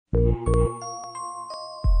A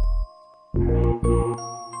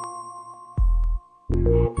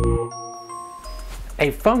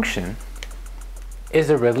function is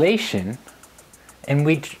a relation in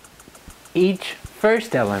which each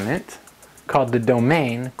first element, called the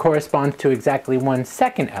domain, corresponds to exactly one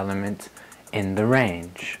second element in the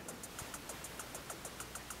range.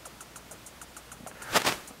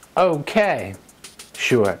 Okay,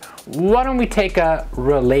 sure. Why don't we take a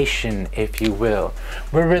relation, if you will?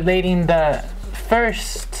 We're relating the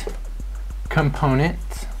first component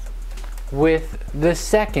with the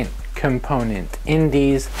second component in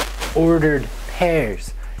these ordered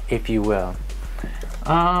pairs, if you will.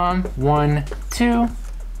 1, 2,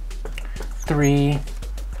 3,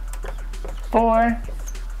 4,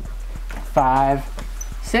 5,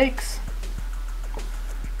 6.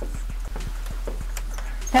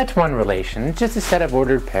 That's one relation. It's just a set of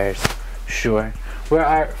ordered pairs, sure. Where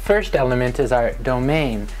our first element is our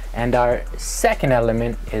domain and our second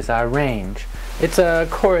element is our range. It's a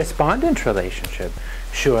correspondence relationship,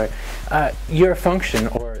 sure. Your function,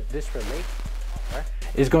 or this relation,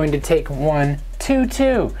 is going to take 1, 2,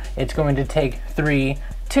 2. It's going to take 3,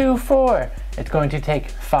 2, 4. It's going to take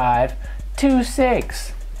 5, 2,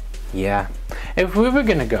 6. Yeah. If we were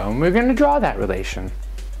going to go, we're going to draw that relation.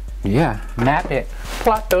 Yeah, map it,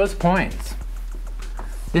 plot those points.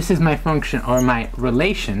 This is my function, or my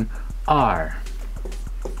relation, R.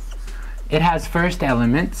 It has first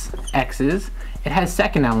elements, x's. It has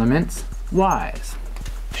second elements, y's.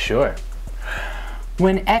 Sure.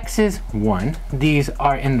 When x is 1, these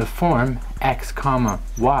are in the form x comma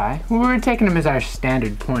y. We're taking them as our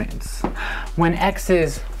standard points. When x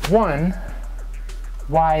is 1,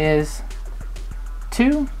 y is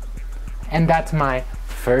 2, and that's my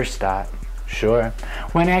first dot, sure.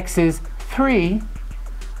 When x is 3,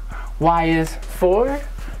 y is 4,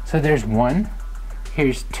 so there's 1,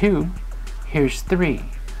 here's 2, here's 3.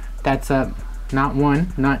 That's not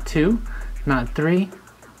 1, not 2, not 3,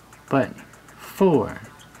 but 4.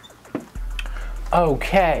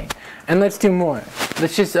 Okay, and let's do more.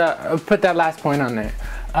 Let's just put that last point on there.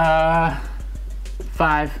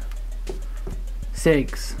 5,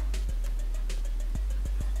 6.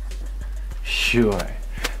 Sure.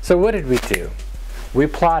 So what did we do? We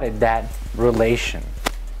plotted that relation.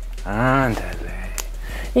 Andale.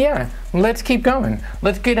 Yeah, let's keep going.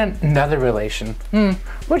 Let's get another relation.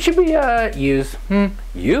 What should we use?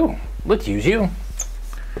 You. Let's use you.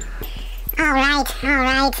 Alright.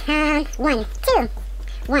 1, 2, 1, 3,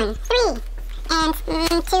 and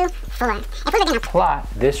 2, 4. If we were going to plot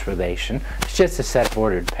this relation, it's just a set of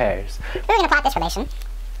ordered pairs. If we were going to plot this relation,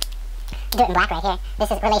 do it in black right here. This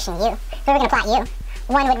is relation U. If we were going to plot U,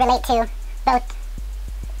 1 would relate to both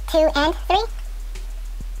 2 and 3.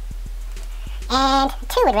 And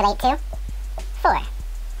 2 would relate to 4.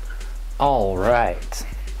 All right.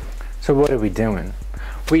 So what are we doing?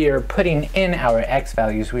 We are putting in our x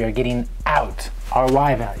values. We are getting out our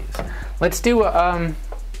y values. Let's do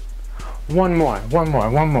one more.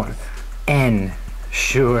 N.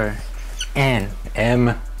 Sure. N.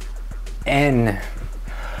 M. N.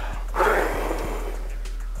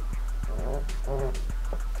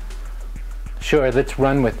 Sure, let's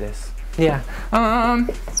run with this. Yeah.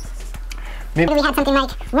 Maybe we had something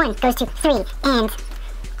like 1 goes to 3, and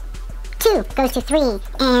 2 goes to 3,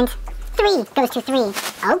 and 3 goes to 3.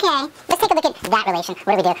 Okay, let's take a look at that relation.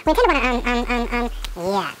 What do we do? We kind of want to,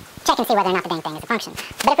 yeah, check and see whether or not the dang thing is a function.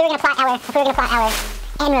 But if we were going to plot our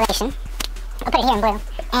n relation, I'll put it here in blue,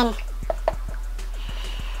 and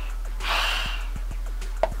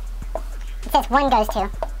it says 1 goes to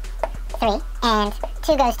 3, and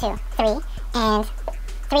 2 goes to 3, and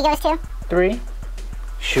 3 goes to 3?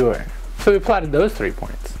 Sure. So we plotted those 3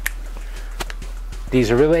 points.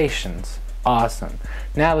 These are relations. Awesome.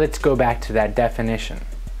 Now let's go back to that definition.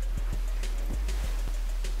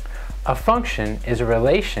 A function is a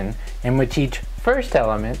relation in which each first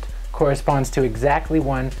element corresponds to exactly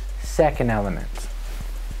one second element.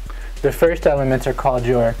 The first elements are called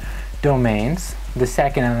your domains. The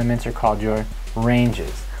second elements are called your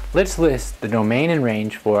ranges. Let's list the domain and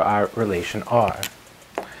range for our relation R.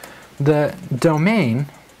 The domain,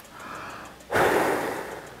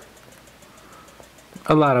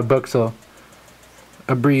 a lot of books will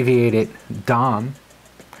abbreviate it DOM.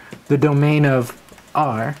 The domain of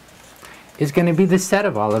R is going to be the set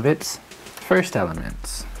of all of its first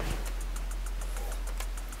elements.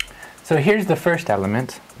 So here's the first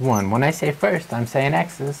element, 1. When I say first, I'm saying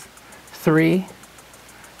x's, 3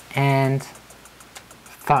 and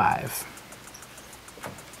 5.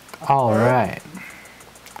 All right.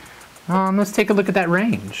 Let's take a look at that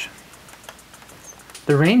range.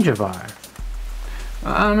 The range of R.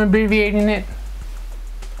 I'm abbreviating it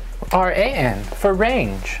RAN for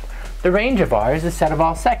range. The range of R is a set of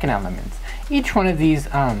all second elements. Each one of these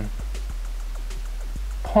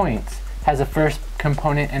points has a first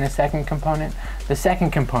component and a second component. The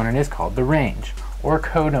second component is called the range, or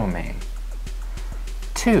codomain.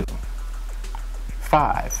 2,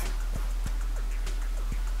 5.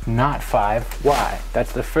 Not 5, why?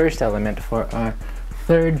 That's the first element for our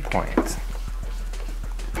third point.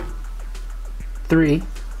 3,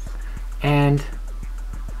 and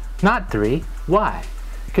not 3, why?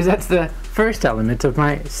 Because that's the first element of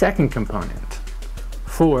my second component.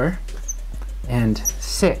 4 and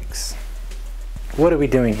 6. What are we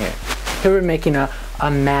doing here? Here we're making a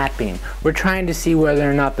mapping. We're trying to see whether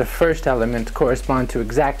or not the first element corresponds to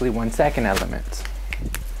exactly one second element.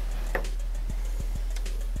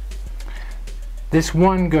 This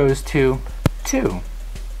 1 goes to 2.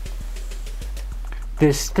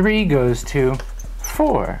 This 3 goes to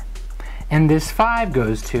 4. And this 5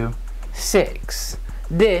 goes to 6.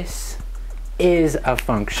 This is a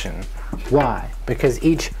function. Why? Because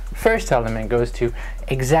each first element goes to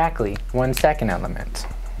exactly one second element.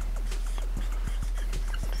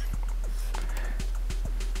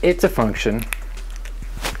 It's a function.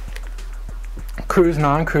 Cruising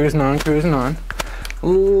on, cruising on, cruising on.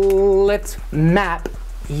 Let's map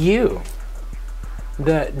U.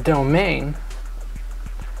 The domain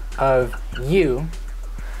of U,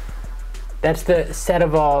 that's the set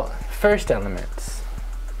of all first elements.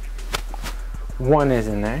 1 is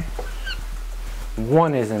in there.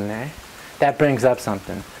 1 is in there. That brings up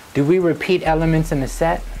something. Do we repeat elements in a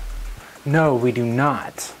set? No, we do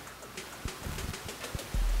not.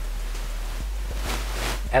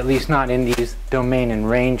 At least not in these domain and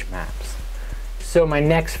range maps. So my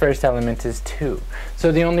next first element is 2.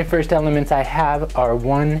 So the only first elements I have are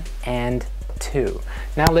 1 and 2.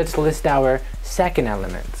 Now let's list our second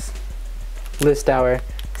elements. List our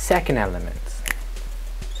second elements.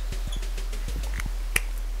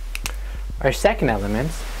 Our second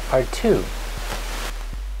elements are 2,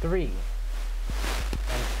 3, and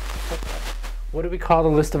 4. What do we call the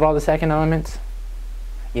list of all the second elements?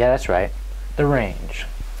 Yeah, that's right. The range.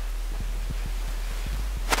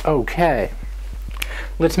 Okay.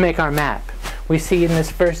 Let's make our map. We see in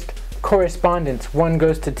this first correspondence 1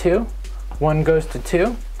 goes to 2, 1 goes to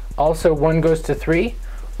 2, also 1 goes to 3,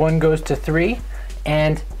 1 goes to 3,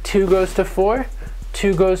 and 2 goes to 4,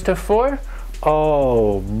 2 goes to 4.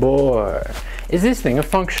 Oh boy. Is this thing a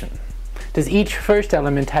function? Does each first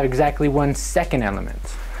element have exactly one second element?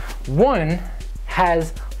 1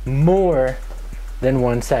 has more than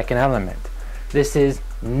one second element. This is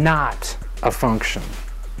not a function.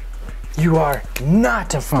 You are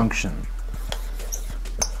not a function.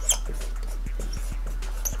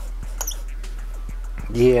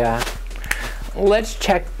 Yeah. Let's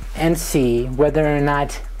check and see whether or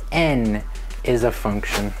not n is a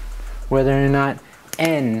function. Whether or not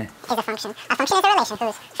n is a function. A function is a relation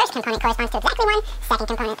whose first component corresponds to exactly one second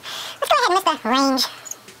component. Let's go ahead and list the range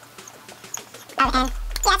of n.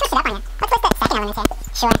 Yeah, let's switch it up on you. Let's list the second elements here.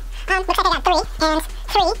 Sure. Looks like I got 3 and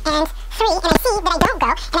 3 and 3, and I see that I don't go,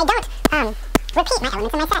 and I don't repeat my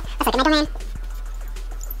elements in my set. Let's look at my domain.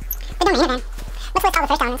 The domain of n. Let's list all the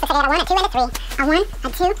first elements. Looks like I got a 1, a 2, and a 3. A 1, a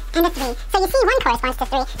 2, and a 3. So you see 1 corresponds to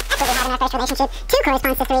 3. That's what we have in our first relationship. 2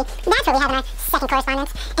 corresponds to 3. That's what we have in our second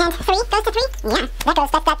correspondence. And 3 goes to 3. Yeah,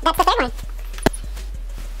 that's the third one.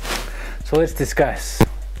 So let's discuss.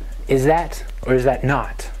 Is that or is that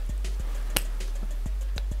not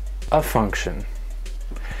a function?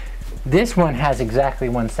 This one has exactly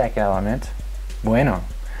one second element. Bueno.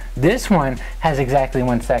 This one has exactly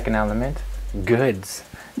one second element. Goods.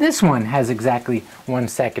 This one has exactly one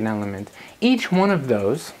second element. Each one of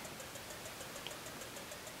those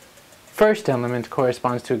first element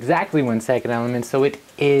corresponds to exactly one second element, so it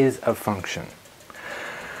is a function.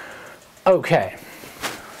 Okay,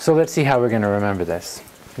 so let's see how we're going to remember this.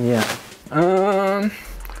 Yeah.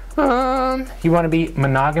 You want to be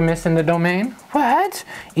monogamous in the domain? What?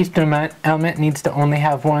 Each domain element needs to only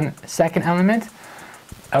have one second element?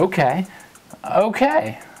 Okay.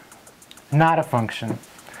 Okay. Not a function.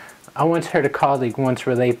 I once heard a colleague once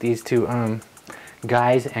relate these to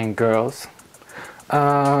guys and girls.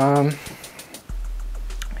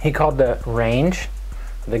 He called the range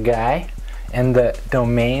the guy and the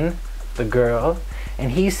domain the girl,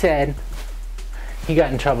 and he said, he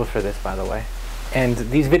got in trouble for this, by the way, and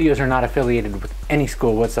these videos are not affiliated with any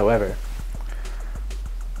school whatsoever.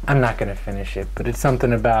 I'm not going to finish it, but it's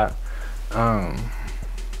something about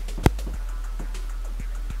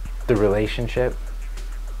the relationship.